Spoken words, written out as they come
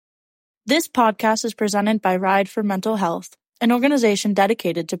This podcast is presented by Ride for Mental Health, an organization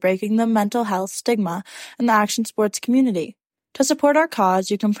dedicated to breaking the mental health stigma in the action sports community. To support our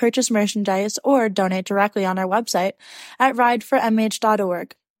cause, you can purchase merchandise or donate directly on our website at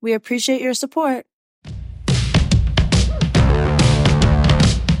rideformh.org. We appreciate your support.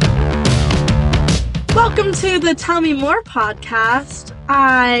 Welcome to the Tell Me More podcast.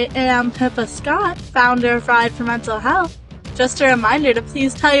 I am Pippa Scott, founder of Ride for Mental Health. Just a reminder to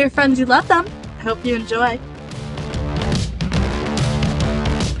please tell your friends you love them. I hope you enjoy.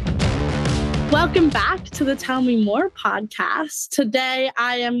 Welcome back to the Tell Me More podcast. Today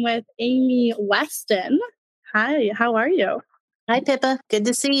I am with Amy Weston. Hi, how are you? Hi, Pippa. Good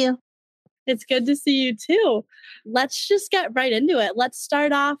to see you. It's good to see you too. Let's just get right into it. Let's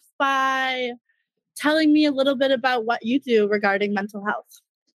start off by telling me a little bit about what you do regarding mental health.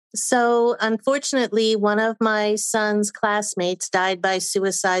 So, unfortunately, one of my son's classmates died by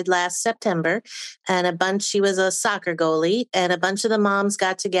suicide last September, and she was a soccer goalie, and a bunch of the moms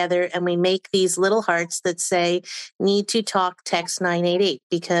got together and we make these little hearts that say, need to talk, text 988,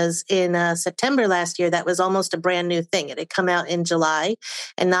 because in September last year, that was almost a brand new thing. It had come out in July,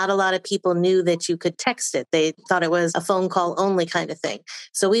 and not a lot of people knew that you could text it. They thought it was a phone call only kind of thing.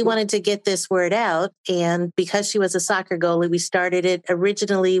 So we wanted to get this word out, and because she was a soccer goalie, we started it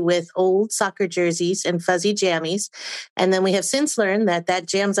originally with old soccer jerseys and fuzzy jammies. And then we have since learned that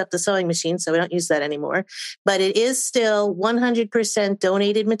jams up the sewing machine, so we don't use that anymore. But it is still 100%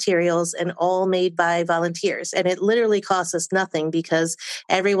 donated materials and all made by volunteers. And it literally costs us nothing because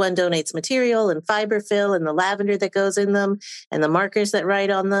everyone donates material and fiber fill and the lavender that goes in them and the markers that write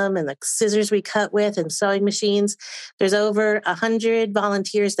on them and the scissors we cut with and sewing machines. There's over 100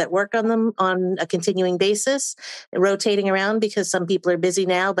 volunteers that work on them on a continuing basis, rotating around because some people are busy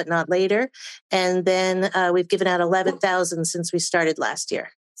now, but not later. And then we've given out 11,000 since we started last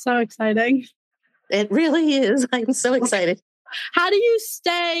year. So exciting. It really is. I'm so excited. How do you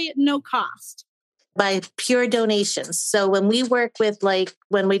stay no cost? By pure donations. So when we work with,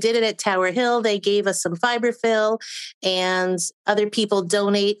 when we did it at Tower Hill, they gave us some fiber fill, and other people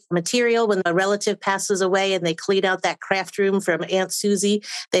donate material when a relative passes away and they clean out that craft room from Aunt Susie.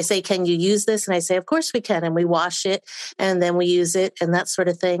 They say, can you use this? And I say, of course we can. And we wash it and then we use it and that sort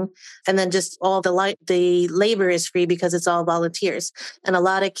of thing. And then just all the labor is free because it's all volunteers. And a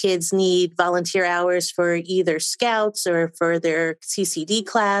lot of kids need volunteer hours for either scouts or for their CCD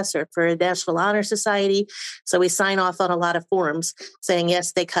class or for National Honor Society. So we sign off on a lot of forms saying,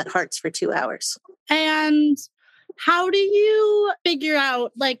 yes, they cut hearts for 2 hours. And how do you figure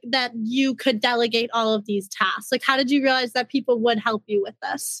out that you could delegate all of these tasks? How did you realize that people would help you with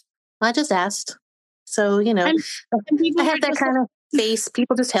this? I just asked. So, and I have that kind of face.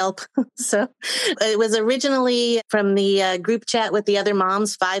 People just help. So it was originally from the group chat with the other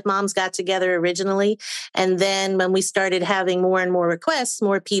moms. 5 moms got together originally. And then when we started having more and more requests,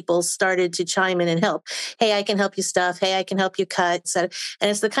 more people started to chime in and help. Hey, I can help you stuff. Hey, I can help you cut. So,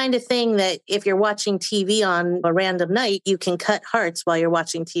 and it's the kind of thing that if you're watching TV on a random night, you can cut hearts while you're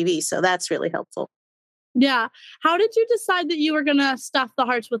watching TV. So that's really helpful. Yeah. How did you decide that you were going to stuff the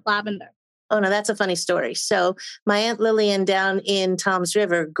hearts with lavender? Oh, no, that's a funny story. So my Aunt Lillian down in Toms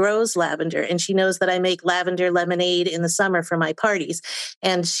River grows lavender, and she knows that I make lavender lemonade in the summer for my parties.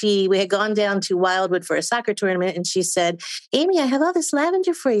 And we had gone down to Wildwood for a soccer tournament, and she said, Amy, I have all this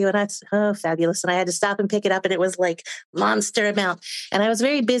lavender for you. And I said, oh, fabulous. And I had to stop and pick it up, and it was like monster amount. And I was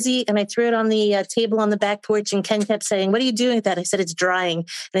very busy, and I threw it on the table on the back porch, and Ken kept saying, what are you doing with that? I said, it's drying.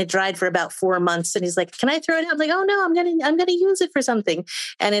 And it dried for about 4 months. And he's like, can I throw it out? I'm like, oh, no, I'm going to use it for something.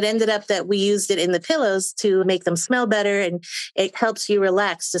 And it ended up that we used it in the pillows to make them smell better, and it helps you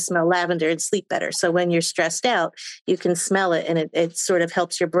relax to smell lavender and sleep better. So when you're stressed out, you can smell it, and it sort of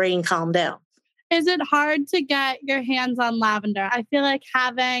helps your brain calm down. Is it hard to get your hands on lavender? I feel like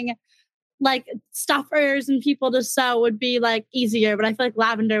having stuffers and people to sew would be easier, but I feel like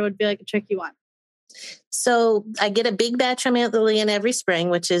lavender would be a tricky one. So I get a big batch from Aunt Lillian every spring,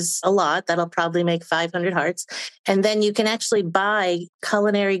 which is a lot. That'll probably make 500 hearts. And then you can actually buy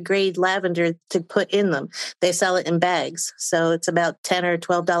culinary grade lavender to put in them. They sell it in bags. So it's about $10 or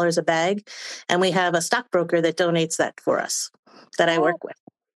 $12 a bag. And we have a stockbroker that donates that for us that I work with.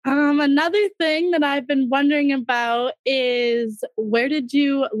 Another thing that I've been wondering about is, where did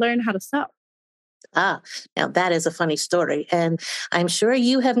you learn how to sew? Now that is a funny story. And I'm sure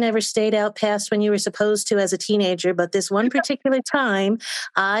you have never stayed out past when you were supposed to as a teenager, but this one particular time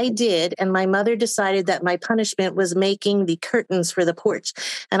I did. And my mother decided that my punishment was making the curtains for the porch.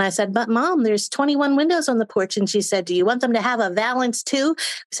 And I said, but Mom, there's 21 windows on the porch. And she said, do you want them to have a valance too?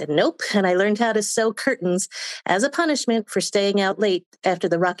 I said, nope. And I learned how to sew curtains as a punishment for staying out late after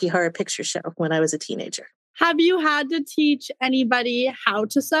the Rocky Horror Picture Show when I was a teenager. Have you had to teach anybody how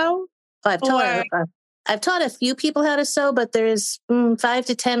to sew? I've taught a few people how to sew, but there's 5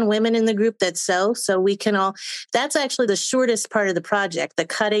 to 10 women in the group that sew. So we can all, that's actually the shortest part of the project. The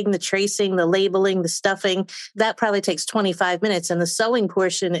cutting, the tracing, the labeling, the stuffing, that probably takes 25 minutes. And the sewing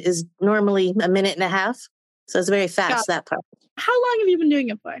portion is normally a minute and a half. So it's very fast, that part. How long have you been doing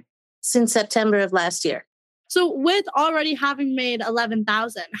it for? Since September of last year. So with already having made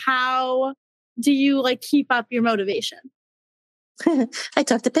 11,000, how do you keep up your motivation? I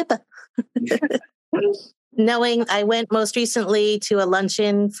talked to Pippa. Knowing I went most recently to a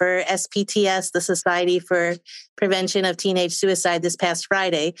luncheon for SPTS, the Society for Prevention of Teenage Suicide, this past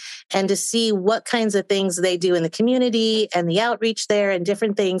Friday, and to see what kinds of things they do in the community and the outreach there and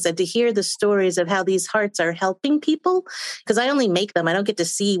different things, and to hear the stories of how these hearts are helping people. Because I only make them, I don't get to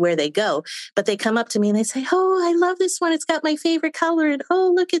see where they go, but they come up to me and they say, oh, I love this one. It's got my favorite color. And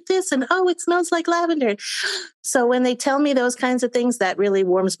oh, look at this. And oh, it smells like lavender. So when they tell me those kinds of things, that really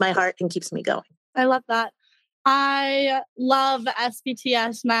warms my heart and keeps me going. I love that. I love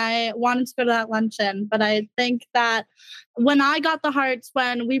SPTS and I wanted to go to that luncheon, but I think that when I got the hearts,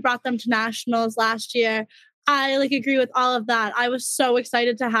 when we brought them to nationals last year, I agree with all of that. I was so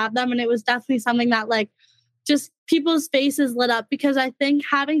excited to have them. And it was definitely something that just people's faces lit up, because I think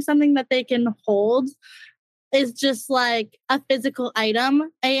having something that they can hold is just a physical item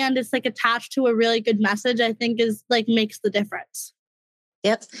and it's attached to a really good message, I think is makes the difference.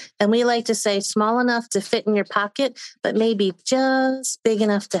 Yep. And we like to say small enough to fit in your pocket, but maybe just big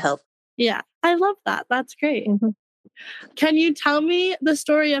enough to help. Yeah, I love that. That's great. Mm-hmm. Can you tell me the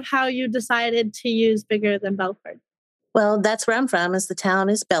story of how you decided to use Bigger Than Belford? Well, that's where I'm from, is the town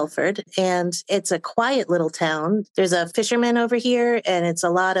is Belford, and it's a quiet little town. There's a fisherman over here, and it's a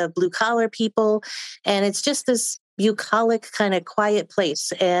lot of blue collar people, and it's just this bucolic kind of quiet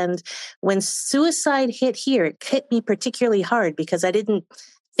place. And when suicide hit here, it hit me particularly hard because I didn't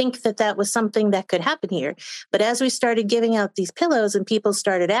think that that was something that could happen here. But as we started giving out these pillows and people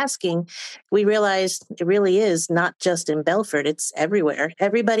started asking, we realized it really is not just in Belford, it's everywhere.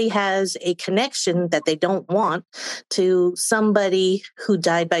 Everybody has a connection that they don't want to somebody who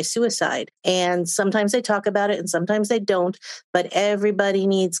died by suicide. And sometimes they talk about it and sometimes they don't, but everybody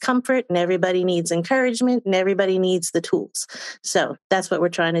needs comfort and everybody needs encouragement and everybody needs the tools. So that's what we're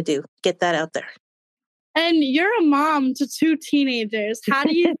trying to do, get that out there. And you're a mom to 2 teenagers. How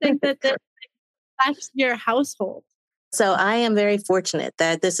do you think that this affects your household? So I am very fortunate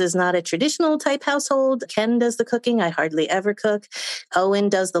that this is not a traditional type household. Ken does the cooking. I hardly ever cook. Owen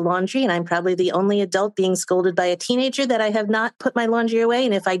does the laundry, and I'm probably the only adult being scolded by a teenager that I have not put my laundry away.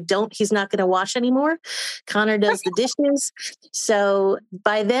 And if I don't, he's not going to wash anymore. Connor does the dishes. So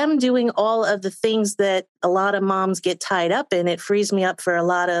by them doing all of the things that a lot of moms get tied up in, it frees me up for a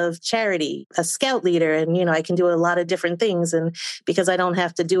lot of charity, a scout leader. And, I can do a lot of different things. And because I don't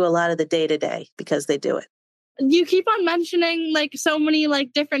have to do a lot of the day-to-day because they do it. You keep on mentioning so many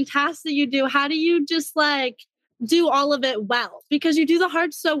different tasks that you do. How do you just do all of it well? Because you do the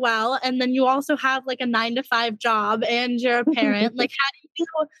hearts so well, and then you also have a 9-to-5 job and you're a parent.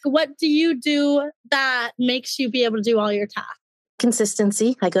 What do you do that makes you be able to do all your tasks?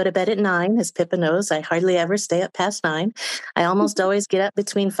 Consistency. I go to bed at 9, as Pippa knows. I hardly ever stay up past 9. I almost always get up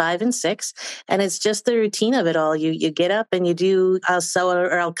between 5 and 6. And it's just the routine of it all. You get up and I'll sew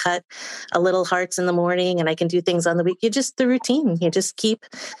or I'll cut a little hearts in the morning, and I can do things on the week. The routine.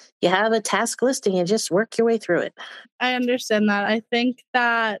 You have a task list and you just work your way through it. I understand that. I think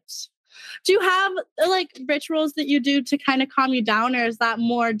that, do you have rituals that you do to kind of calm you down, or is that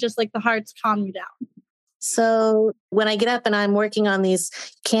more just the hearts calm you down? So when I get up and I'm working on these,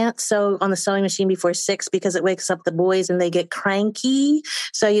 can't sew on the sewing machine before 6 because it wakes up the boys and they get cranky.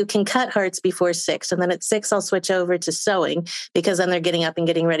 So you can cut hearts before 6. And then at 6, I'll switch over to sewing because then they're getting up and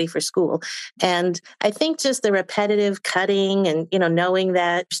getting ready for school. And I think just the repetitive cutting and, knowing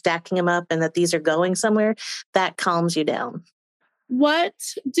that stacking them up and that these are going somewhere, that calms you down. What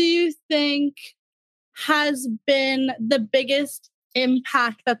do you think has been the biggest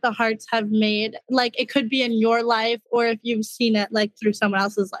impact that the hearts have made? It could be in your life, or if you've seen it through someone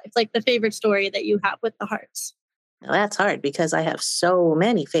else's life, the favorite story that you have with the hearts. Now, that's hard because I have so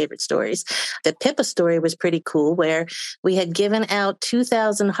many favorite stories. The Pippa story was pretty cool, where we had given out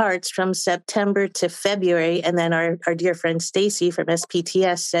 2,000 hearts from September to February. And then our dear friend Stacy from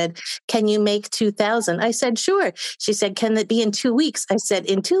SPTS said, "Can you make 2,000?" I said, "Sure." She said, "Can it be in 2 weeks?" I said,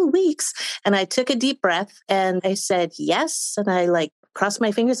 "In 2 weeks." And I took a deep breath and I said, "Yes." And I crossed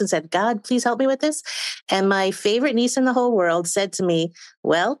my fingers and said, "God, please help me with this." And my favorite niece in the whole world said to me,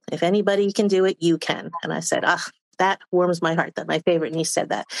 "Well, if anybody can do it, you can." And I said, that warms my heart that my favorite niece said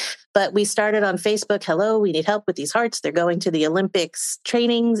that. But we started on Facebook. "Hello, we need help with these hearts. They're going to the Olympics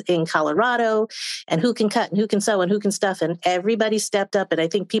trainings in Colorado, and who can cut and who can sew and who can stuff." And everybody stepped up. And I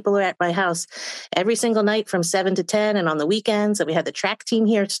think people are at my house every single night from 7 to 10 and on the weekends. And we had the track team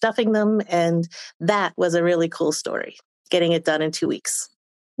here stuffing them. And that was a really cool story, getting it done in 2 weeks.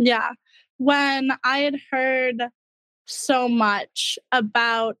 Yeah. When I had heard so much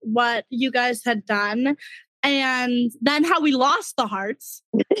about what you guys had done, and then how we lost the hearts.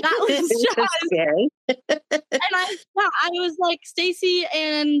 That was just scary. I was like, Stacy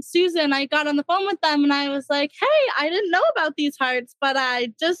and Susan, I got on the phone with them and I was like, "Hey, I didn't know about these hearts, but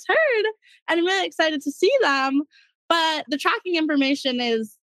I just heard and I'm really excited to see them. But the tracking information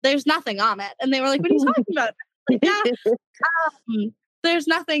there's nothing on it." And they were like, "What are you talking about?" Like, yeah, there's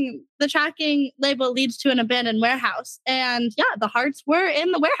nothing. The tracking label leads to an abandoned warehouse. And yeah, the hearts were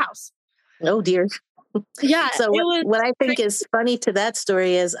in the warehouse. Oh, dear. Yeah. So what I think is funny to that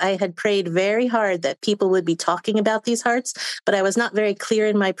story is I had prayed very hard that people would be talking about these hearts, but I was not very clear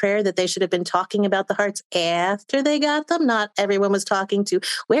in my prayer that they should have been talking about the hearts after they got them. Not everyone was talking to,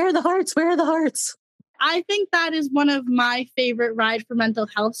 "Where are the hearts? Where are the hearts?" I think that is one of my favorite Ride for Mental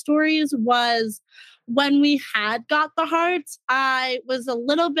Health stories was when we had got the hearts. I was a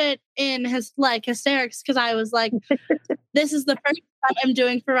little bit in hysterics because I was like, this is the first time I'm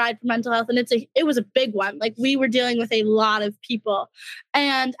doing for Ride for Mental Health. And it was a big one. Like, we were dealing with a lot of people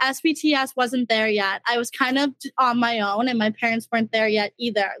and SPTS wasn't there yet. I was kind of on my own and my parents weren't there yet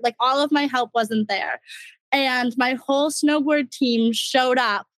either. Like, all of my help wasn't there. And my whole snowboard team showed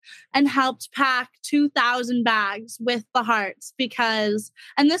up and helped pack 2,000 bags with the hearts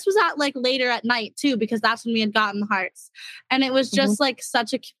and this was at later at night too, because that's when we had gotten the hearts. And it was just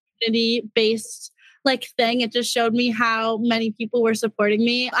such a community based thing. It just showed me how many people were supporting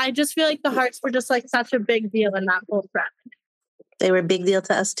me. I just feel like the hearts were just such a big deal in that whole trip. They were a big deal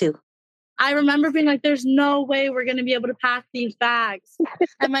to us too. I remember being like, "There's no way we're going to be able to pack these bags."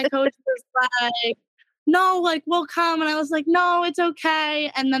 And my coach was like, "No, we'll come." And I was like, "No, it's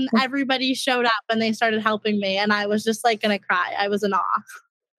okay." And then everybody showed up and they started helping me. And I was just going to cry. I was in awe.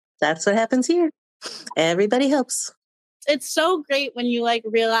 That's what happens here. Everybody helps. It's so great when you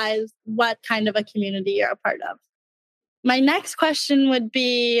realize what kind of a community you're a part of. My next question would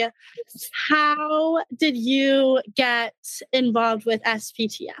be, how did you get involved with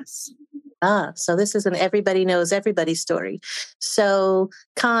SPTS? So this is an everybody knows everybody story. So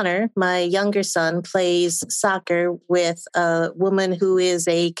Connor, my younger son, plays soccer with a woman who is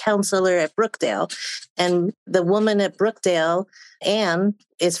a counselor at Brookdale. And the woman at Brookdale, Anne,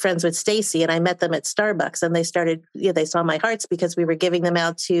 is friends with Stacy, and I met them at Starbucks. And they saw my hearts because we were giving them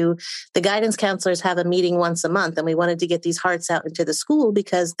out to the guidance counselors. Have a meeting once a month, and we wanted to get these hearts out into the school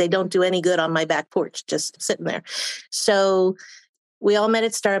because they don't do any good on my back porch, just sitting there. So we all met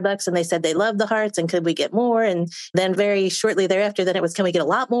at Starbucks and they said they loved the hearts and could we get more? And then very shortly thereafter, then it was, can we get a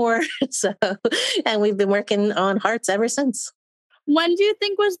lot more? And we've been working on hearts ever since. When do you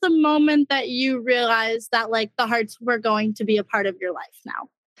think was the moment that you realized that the hearts were going to be a part of your life now?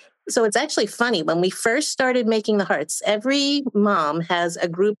 So it's actually funny. When we first started making the hearts, every mom has a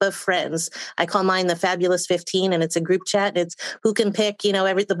group of friends. I call mine the Fabulous 15, and it's a group chat. It's who can pick,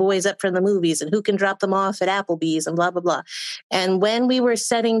 the boys up from the movies and who can drop them off at Applebee's and blah, blah, blah. And when we were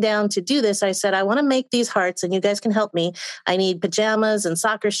setting down to do this, I said, I want to make these hearts and you guys can help me. I need pajamas and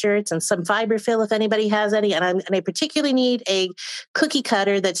soccer shirts and some fiberfill if anybody has any. And I particularly need a cookie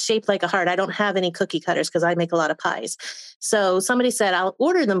cutter that's shaped like a heart. I don't have any cookie cutters because I make a lot of pies. So somebody said, I'll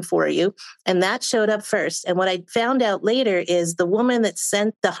order them for you. And that showed up first. And what I found out later is the woman that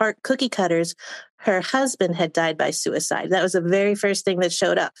sent the heart cookie cutters, her husband had died by suicide. That was the very first thing that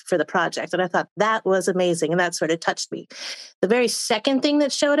showed up for the project. And I thought that was amazing. And that sort of touched me. The very second thing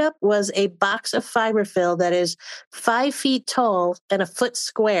that showed up was a box of fiberfill that is 5 feet tall and a foot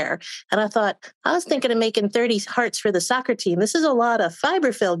square. And I thought, I was thinking of making 30 hearts for the soccer team. This is a lot of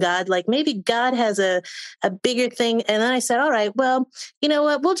fiberfill, God. Maybe God has a bigger thing. And then I said, all right, well, you know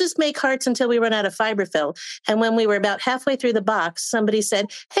what? We'll just make hearts until we run out of fiberfill. And when we were about halfway through the box, somebody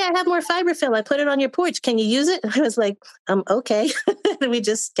said, hey, I have more fiberfill. I put it on your porch. Can you use it? And I was like, okay. And we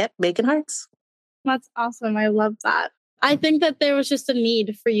just kept making hearts. That's awesome. I love that. I think that there was just a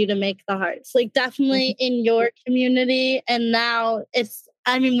need for you to make the hearts, like definitely in your community. And now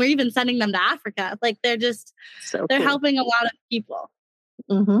we're even sending them to Africa. Like they're Cool. helping a lot of people.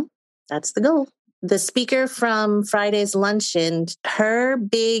 Mm-hmm. That's the goal. The speaker from Friday's luncheon, her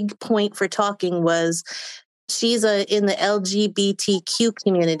big point for talking was she's in the LGBTQ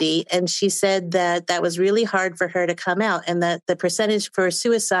community, and she said that was really hard for her to come out, and that the percentage for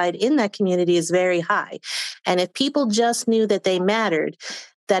suicide in that community is very high. And if people just knew that they mattered,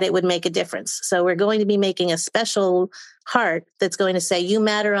 that it would make a difference. So we're going to be making a special heart that's going to say, you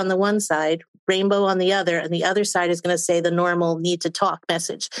matter on the one side, rainbow on the other, and the other side is going to say the normal need to talk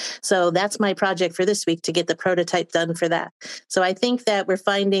message. So that's my project for this week, to get the prototype done for that. So I think that we're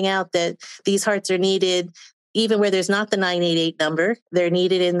finding out that these hearts are needed even where there's not the 988 number. They're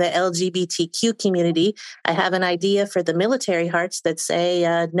needed in the LGBTQ community. I have an idea for the military hearts that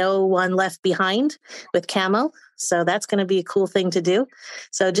say no one left behind with camo. So that's going to be a cool thing to do.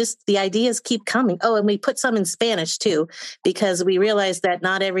 So just the ideas keep coming. Oh, and we put some in Spanish too, because we realize that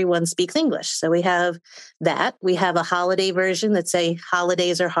not everyone speaks English. So we have that. We have a holiday version that say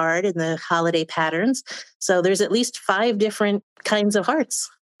holidays are hard in the holiday patterns. So there's at least 5 different kinds of hearts,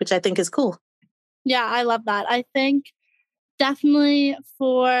 which I think is cool. Yeah, I love that. I think definitely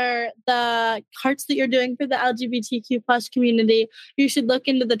for the hearts that you're doing for the LGBTQ plus community, you should look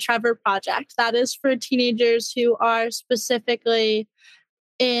into the Trevor Project. That is for teenagers who are specifically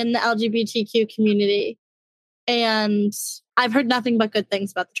in the LGBTQ community. And I've heard nothing but good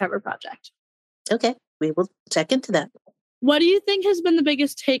things about the Trevor Project. Okay, we will check into that. What do you think has been the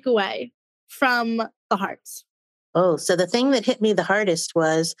biggest takeaway from the hearts? Oh, so the thing that hit me the hardest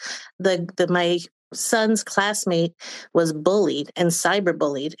was my son's classmate was bullied and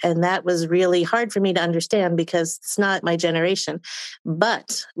cyberbullied. And that was really hard for me to understand because it's not my generation.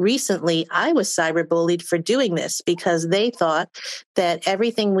 But recently I was cyberbullied for doing this because they thought that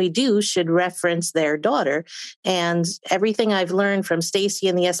everything we do should reference their daughter. And everything I've learned from Stacy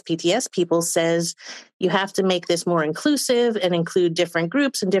and the SPTS people says you have to make this more inclusive and include different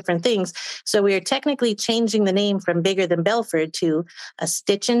groups and different things. So we are technically changing the name from Bigger Than Belford to A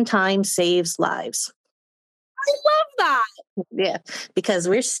Stitch in Time Saves Lives. I love that. Yeah, because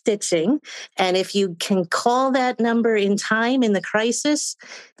we're stitching. And if you can call that number in time in the crisis,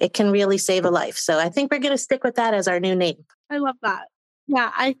 it can really save a life. So I think we're going to stick with that as our new name. I love that.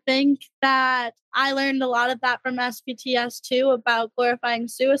 Yeah, I think that I learned a lot of that from SPTS too, about glorifying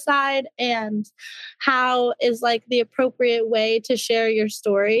suicide and how is like the appropriate way to share your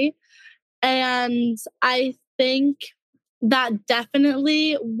story. And I think that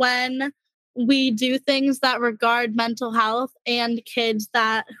definitely when we do things that regard mental health and kids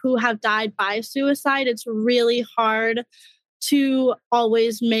who have died by suicide, it's really hard to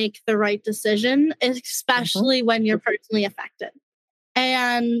always make the right decision, especially when you're personally affected.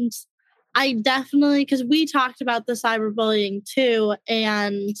 And I definitely, because we talked about the cyberbullying too,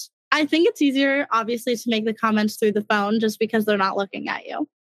 and I think it's easier, obviously, to make the comments through the phone just because they're not looking at you.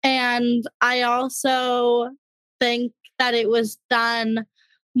 And I also think that it was done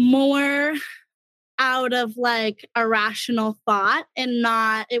more out of like a rational thought and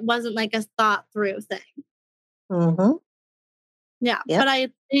it wasn't like a thought through thing. Mm-hmm. Yeah. Yep. But I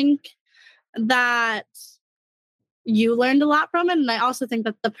think that you learned a lot from it. And I also think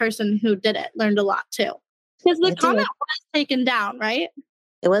that the person who did it learned a lot too. Because the comment was taken down, right?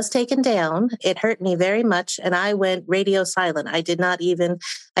 It was taken down. It hurt me very much. And I went radio silent. I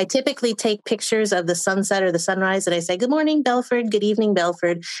typically take pictures of the sunset or the sunrise and I say, good morning, Belford. Good evening,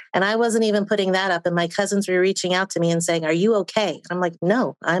 Belford. And I wasn't even putting that up. And my cousins were reaching out to me and saying, are you okay? And I'm like,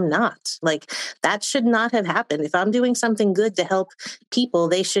 no, I'm not. Like, that should not have happened. If I'm doing something good to help people,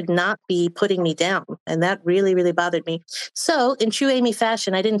 they should not be putting me down. And that really, really bothered me. So in true Amy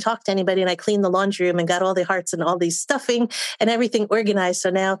fashion, I didn't talk to anybody and I cleaned the laundry room and got all the hearts and all these stuffing and everything organized.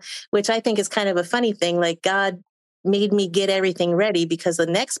 So now, which I think is kind of a funny thing, like God made me get everything ready because the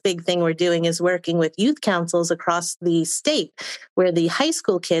next big thing we're doing is working with youth councils across the state where the high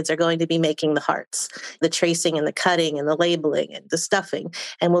school kids are going to be making the hearts, the tracing and the cutting and the labeling and the stuffing,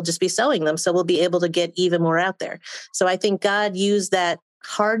 and we'll just be sewing them. So we'll be able to get even more out there. So I think God used that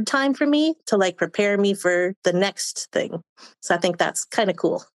hard time for me to like prepare me for the next thing. So I think that's kind of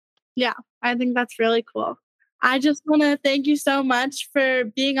cool. Yeah, I think that's really cool. I just want to thank you so much for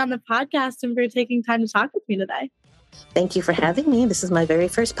being on the podcast and for taking time to talk with me today. Thank you for having me. This is my very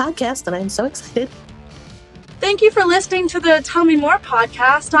first podcast, and I'm so excited. Thank you for listening to the Tell Me More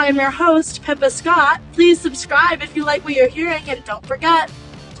podcast. I am your host, Pippa Scott. Please subscribe if you like what you're hearing, and don't forget,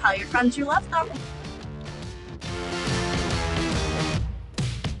 tell your friends you love them.